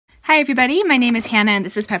Hi everybody, my name is Hannah and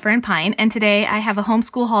this is Pepper and Pine, and today I have a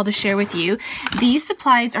homeschool haul to share with you. These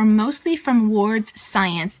supplies are mostly from Ward's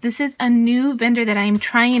Science. This is a new vendor that I'm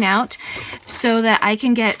trying out so that I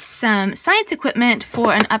can get some science equipment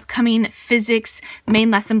for an upcoming physics main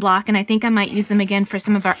lesson block, and I think I might use them again for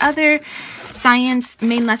some of our other science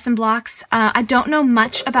main lesson blocks. I don't know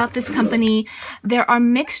much about this company. There are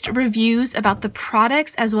mixed reviews about the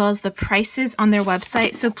products as well as the prices on their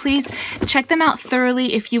website, so please check them out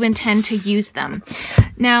thoroughly if you intend to use them.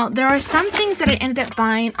 Now, there are some things that I ended up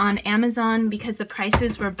buying on Amazon because the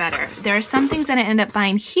prices were better. There are some things that I ended up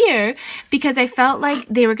buying here because I felt like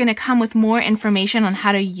they were going to come with more information on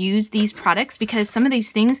how to use these products, because some of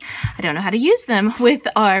these things, I don't know how to use them with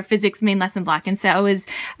our physics main lesson block. And so I was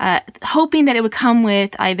hoping that it would come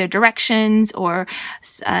with either directions or,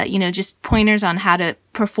 just pointers on how to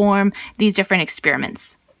perform these different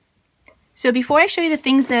experiments. So before I show you the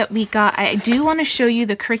things that we got, I do want to show you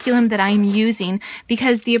the curriculum that I'm using,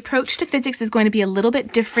 because the approach to physics is going to be a little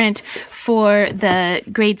bit different for the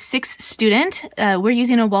grade 6 student. We're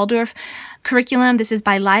using a Waldorf curriculum. This is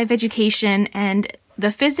by Live Education, and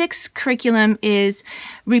the physics curriculum is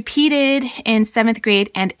repeated in 7th grade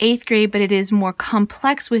and 8th grade, but it is more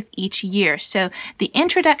complex with each year. So the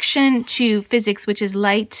introduction to physics, which is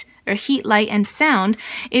heat, light, and sound,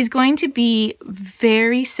 is going to be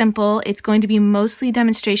very simple. It's going to be mostly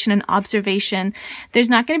demonstration and observation. There's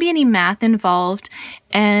not going to be any math involved,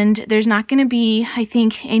 and there's not going to be, I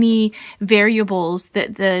think, any variables.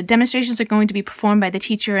 The demonstrations are going to be performed by the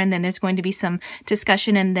teacher, and then there's going to be some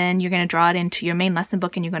discussion, and then you're going to draw it into your main lesson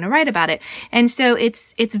book and you're going to write about it. And so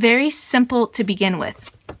it's very simple to begin with.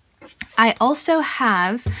 I also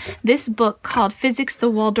have this book called Physics the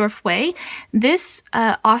Waldorf Way. This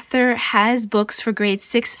author has books for grades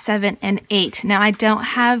 6, 7, and 8. Now, I don't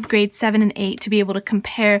have grade 7 and 8 to be able to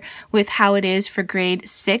compare with how it is for grade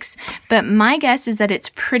 6, but my guess is that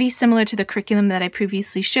it's pretty similar to the curriculum that I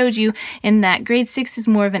previously showed you, in that grade 6 is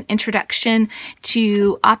more of an introduction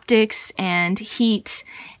to optics and heat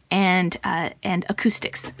and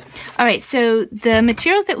acoustics. All right, so the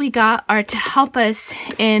materials that we got are to help us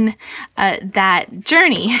in that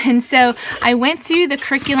journey. And so I went through the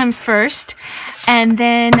curriculum first, and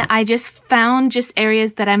then I just found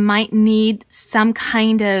areas that I might need some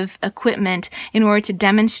kind of equipment in order to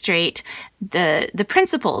demonstrate the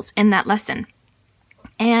principles in that lesson.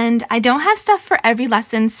 And I don't have stuff for every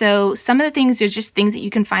lesson, so some of the things are just things that you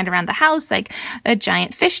can find around the house, like a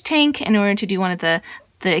giant fish tank in order to do one of the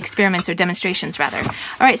experiments, or demonstrations rather. All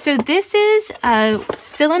right, so this is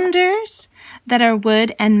cylinders that are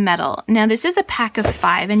wood and metal. Now, this is a pack of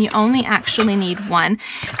 5, and you only actually need 1.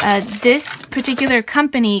 This particular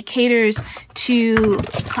company caters to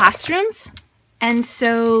classrooms, and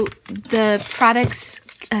so the products,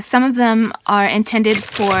 some of them are intended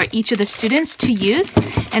for each of the students to use,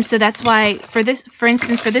 and so that's why for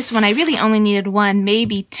instance, for this one, I really only needed 1,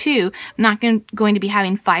 maybe 2. I'm not going to be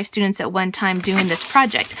having 5 students at one time doing this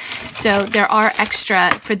project. So there are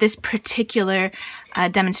extra for this particular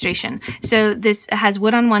demonstration. So this has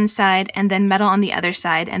wood on one side and then metal on the other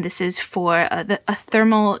side, and this is for a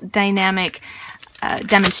thermodynamic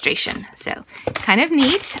demonstration. So kind of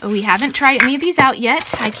neat. We haven't tried any of these out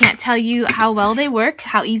yet. I can't tell you how well they work,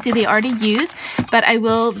 how easy they are to use, but I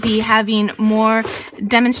will be having more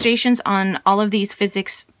demonstrations on all of these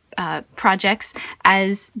physics projects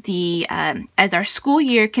as our school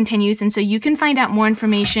year continues. And so you can find out more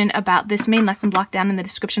information about this main lesson block down in the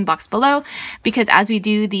description box below, because as we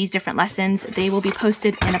do these different lessons, they will be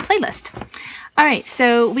posted in a playlist. All right,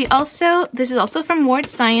 so this is also from Ward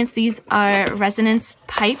Science. These are resonance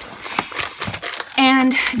pipes.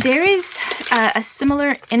 And there is a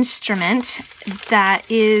similar instrument that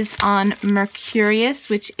is on Mercurius,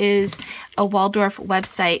 which is a Waldorf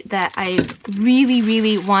website that I really,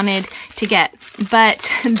 really wanted to get.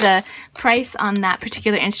 But the price on that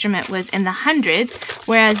particular instrument was in the hundreds,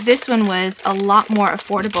 whereas this one was a lot more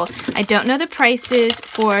affordable. I don't know the prices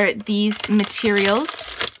for these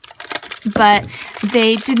materials, but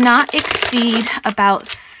they did not exceed about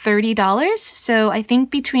 $30. So I think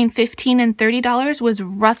between $15 and $30 was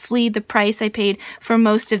roughly the price I paid for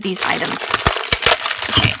most of these items.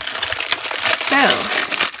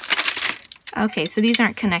 Okay, so these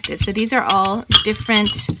aren't connected. So these are all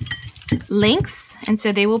different lengths, and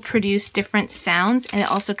so they will produce different sounds, and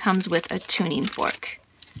it also comes with a tuning fork.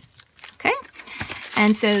 Okay,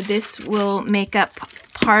 and so this will make up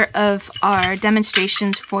part of our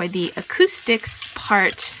demonstrations for the acoustics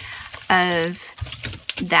part of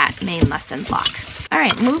that main lesson block. All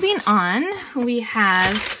right, moving on, we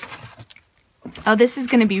have Oh, this is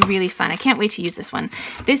going to be really fun. I can't wait to use this one.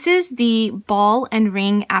 This is the ball and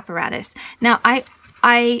ring apparatus. Now, I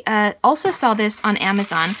also saw this on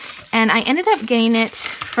Amazon, and I ended up getting it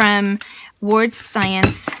from Ward's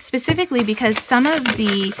Science, specifically because some of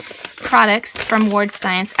the products from Ward's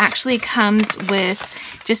Science actually comes with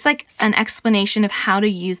just like an explanation of how to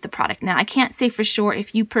use the product. Now, I can't say for sure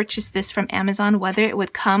if you purchase this from Amazon whether it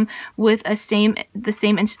would come with the same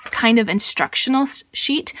kind of instructional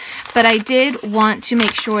sheet, but I did want to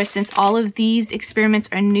make sure, since all of these experiments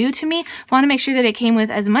are new to me, I want to make sure that it came with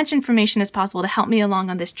as much information as possible to help me along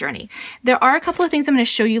on this journey. There are a couple of things I'm going to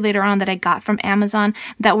show you later on that I got from Amazon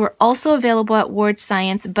that were also available at Ward's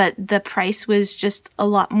Science, but the price was just a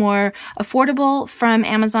lot more affordable from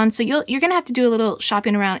Amazon. So you're going to have to do a little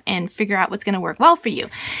shopping around and figure out what's going to work well for you.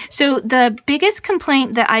 So the biggest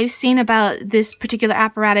complaint that I've seen about this particular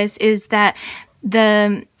apparatus is that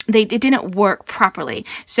it didn't work properly.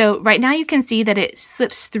 So right now you can see that it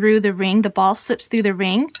slips through the ring, the ball slips through the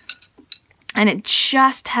ring, and it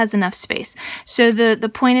just has enough space. So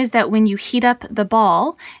the point is that when you heat up the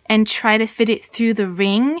ball and try to fit it through the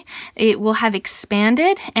ring, it will have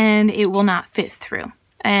expanded and it will not fit through.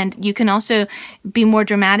 And you can also be more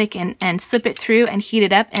dramatic and slip it through and heat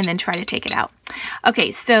it up and then try to take it out.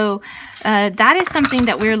 Okay, so that is something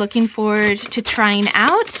that we're looking forward to trying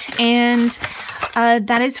out, and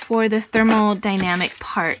that is for the thermodynamic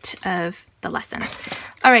part of the lesson.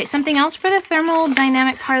 All right, something else for the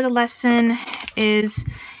thermodynamic part of the lesson is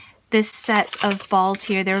this set of balls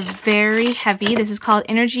here. They're very heavy. This is called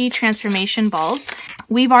energy transformation balls.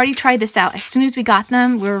 We've already tried this out. As soon as we got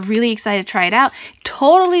them, we were really excited to try it out.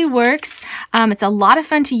 Totally works. It's a lot of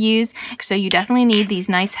fun to use. So you definitely need these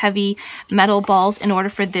nice heavy metal balls in order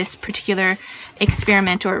for this particular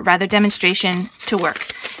experiment, or rather demonstration, to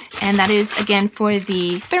work. And that is, again, for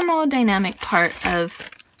the thermodynamic part of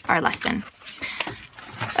our lesson.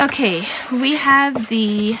 Okay, we have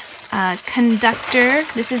the conductor.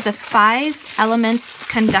 This is the 5 elements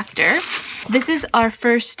conductor. This is our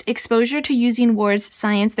first exposure to using Ward's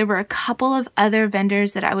Science. There were a couple of other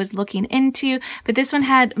vendors that I was looking into, but this one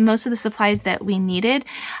had most of the supplies that we needed.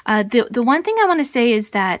 The one thing I want to say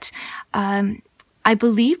is that I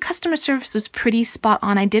believe customer service was pretty spot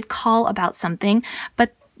on. I did call about something,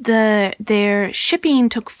 but their shipping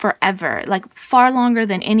took forever, like far longer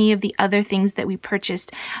than any of the other things that we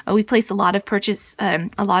purchased. We placed a lot of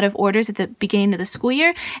orders at the beginning of the school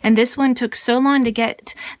year, and this one took so long to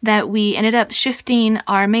get that we ended up shifting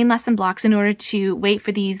our main lesson blocks in order to wait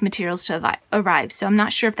for these materials to arrive. So I'm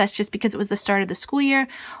not sure if that's just because it was the start of the school year,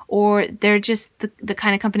 or they're just the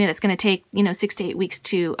kind of company that's going to take, 6 to 8 weeks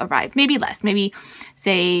to arrive. Maybe less, maybe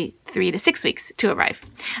say 3 to 6 weeks to arrive.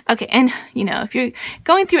 Okay, and if you're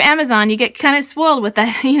going through Amazon, you get kind of spoiled with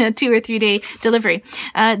that 2 or 3 day delivery.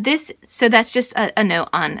 So that's just a note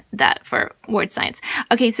on that for Ward Science.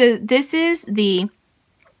 Okay, so this is the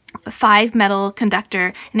 5 metal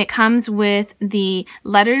conductor, and it comes with the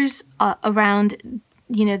letters around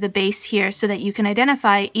the base here so that you can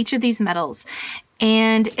identify each of these metals.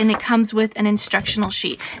 And it comes with an instructional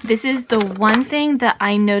sheet. This is the one thing that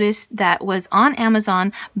I noticed that was on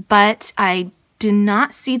Amazon, but I did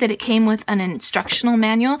not see that it came with an instructional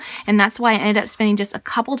manual, and that's why I ended up spending just a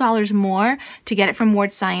couple dollars more to get it from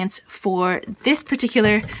Ward Science for this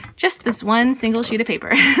particular, just this one single sheet of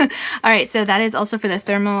paper. All right, so that is also for the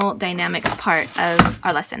thermodynamics part of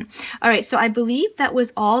our lesson. All right, so I believe that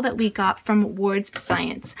was all that we got from Ward's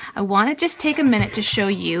Science. I want to just take a minute to show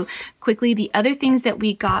you quickly the other things that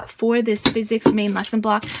we got for this physics main lesson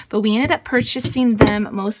block, but we ended up purchasing them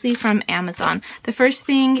mostly from Amazon. The first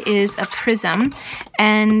thing is a prism,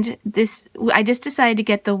 and I just decided to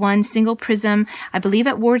get the one single prism. I believe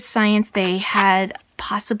at Ward Science they had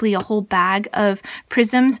possibly a whole bag of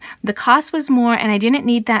prisms. The cost was more, and I didn't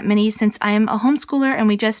need that many since I am a homeschooler and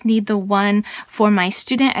we just need the one for my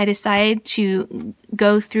student. I decided to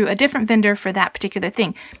go through a different vendor for that particular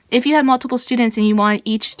thing. If you have multiple students and you want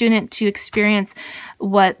each student to experience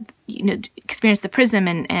experience the prism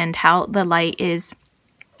and how the light is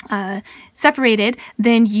separated,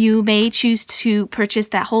 then you may choose to purchase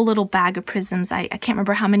that whole little bag of prisms. I can't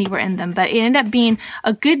remember how many were in them, but it ended up being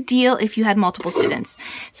a good deal if you had multiple students.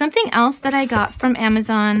 Something else that I got from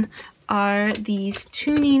Amazon are these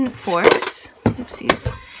tuning forks.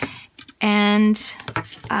 Oopsies. And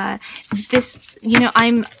this,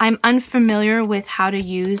 I'm unfamiliar with how to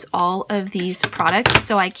use all of these products,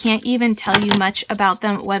 so I can't even tell you much about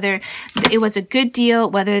them, whether it was a good deal,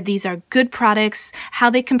 whether these are good products,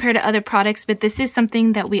 how they compare to other products, but this is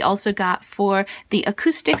something that we also got for the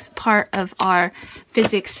acoustics part of our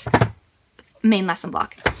physics main lesson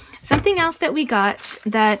block. Something else that we got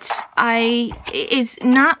that is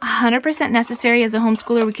not 100% necessary as a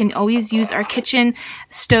homeschooler. We can always use our kitchen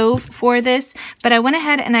stove for this, but I went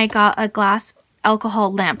ahead and I got a glass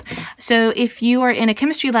alcohol lamp. So if you are in a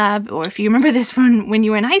chemistry lab, or if you remember this from when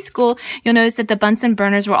you were in high school, you'll notice that the Bunsen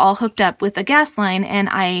burners were all hooked up with a gas line, and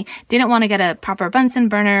I didn't want to get a proper Bunsen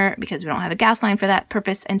burner because we don't have a gas line for that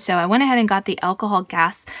purpose. And so I went ahead and got the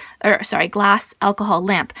glass alcohol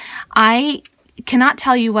lamp. I cannot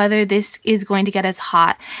tell you whether this is going to get as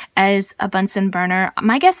hot as a Bunsen burner.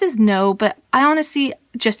 My guess is no, but I honestly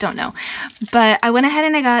just don't know. But I went ahead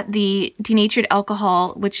and I got the denatured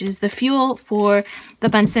alcohol, which is the fuel for the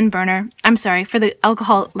Bunsen burner. I'm sorry, for the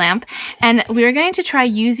alcohol lamp. And we're going to try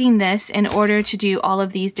using this in order to do all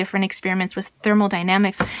of these different experiments with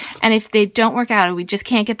thermodynamics. And if they don't work out, or we just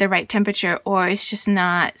can't get the right temperature, or it's just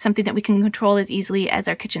not something that we can control as easily as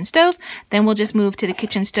our kitchen stove, then we'll just move to the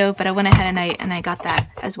kitchen stove. But I went ahead and I got that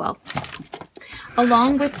as well.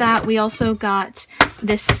 Along with that, we also got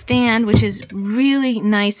this stand, which is really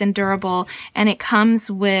nice and durable, and it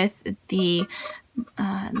comes with the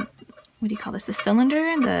what do you call this? The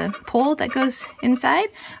cylinder, the pole that goes inside.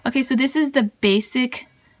 Okay, so this is the basic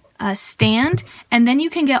stand, and then you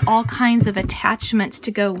can get all kinds of attachments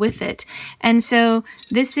to go with it. And so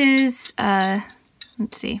this is,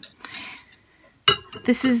 let's see.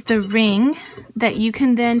 This is the ring that you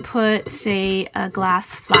can then put, say, a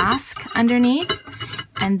glass flask underneath,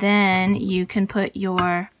 and then you can put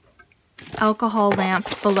your alcohol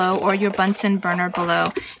lamp below or your Bunsen burner below,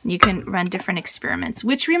 and you can run different experiments.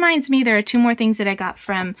 Which reminds me, there are two more things that I got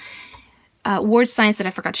from Ward Science that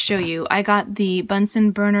I forgot to show you. I got the Bunsen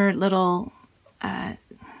burner little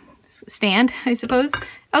stand, I suppose.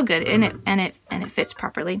 Oh, good, and it fits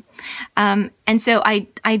properly. And so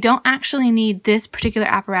I don't actually need this particular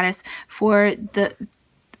apparatus for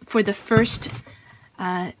the first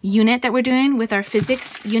unit that we're doing with our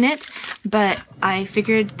physics unit, but I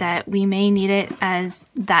figured that we may need it as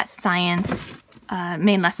that science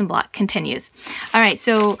main lesson block continues. All right,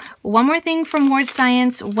 so one more thing from Ward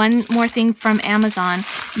Science, one more thing from Amazon.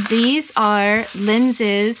 These are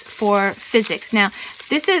lenses for physics. Now,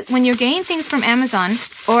 this is when you're getting things from Amazon,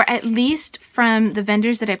 or at least from the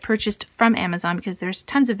vendors that I purchased from Amazon, because there's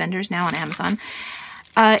tons of vendors now on Amazon.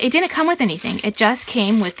 It didn't come with anything. It just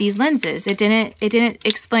came with these lenses. It didn't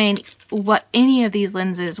explain what any of these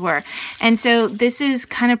lenses were. And so this is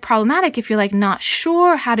kind of problematic if you're like not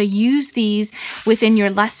sure how to use these within your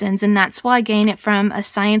lessons. And that's why getting it from a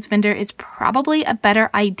science vendor is probably a better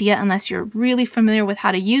idea unless you're really familiar with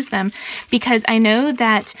how to use them. Because I know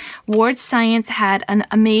that Ward Science had an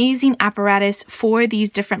amazing apparatus for these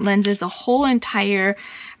different lenses, a whole entire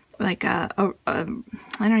like I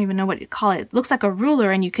don't even know what you call it. It looks like a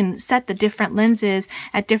ruler, and you can set the different lenses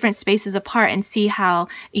at different spaces apart and see how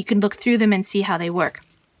you can look through them and see how they work.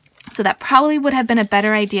 So that probably would have been a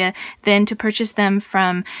better idea than to purchase them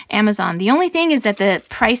from Amazon. The only thing is that the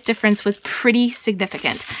price difference was pretty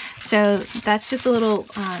significant. So that's just a little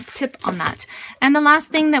tip on that. And the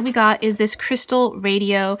last thing that we got is this crystal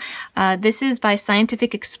radio. This is by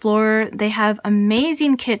Scientific Explorer. They have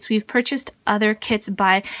amazing kits. We've purchased other kits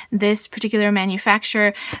by this particular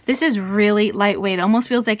manufacturer. This is really lightweight. It almost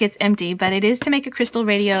feels like it's empty, but it is to make a crystal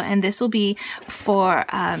radio, and this will be for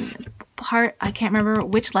I can't remember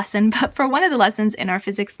which lesson, but for one of the lessons in our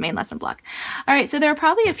physics main lesson block. All right, so there are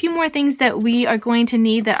probably a few more things that we are going to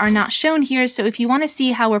need that are not shown here. So if you want to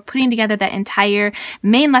see how we're putting together that entire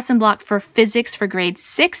main lesson block for physics for grade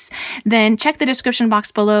 6, then check the description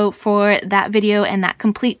box below for that video and that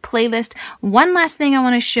complete playlist. One last thing I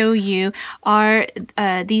want to show you are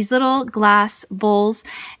these little glass bowls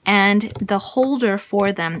and the holder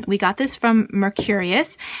for them. We got this from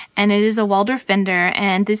Mercurius, and it is a Waldorf vendor,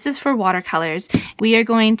 and this is for watercolors. We are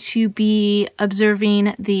going to be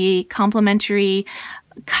observing the complementary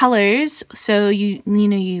colors. So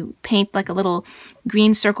you paint like a little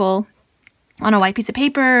green circle on a white piece of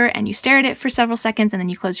paper, and you stare at it for several seconds, and then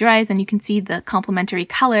you close your eyes, and you can see the complementary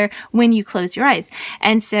color when you close your eyes.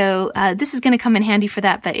 And so this is going to come in handy for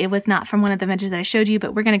that, but it was not from one of the vendors that I showed you.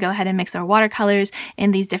 But we're going to go ahead and mix our watercolors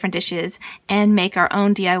in these different dishes and make our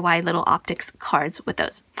own DIY little optics cards with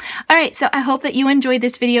those. All right, so I hope that you enjoyed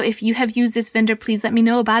this video. If you have used this vendor, please let me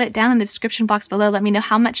know about it down in the description box below. Let me know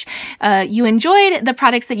how much you enjoyed the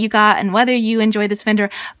products that you got and whether you enjoy this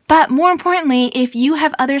vendor. But more importantly, if you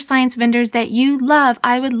have other science vendors that you love,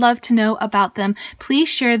 I would love to know about them. Please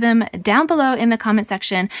share them down below in the comment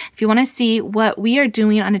section. If you want to see what we are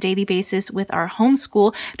doing on a daily basis with our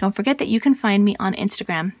homeschool, don't forget that you can find me on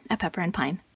Instagram at Pepper and Pine.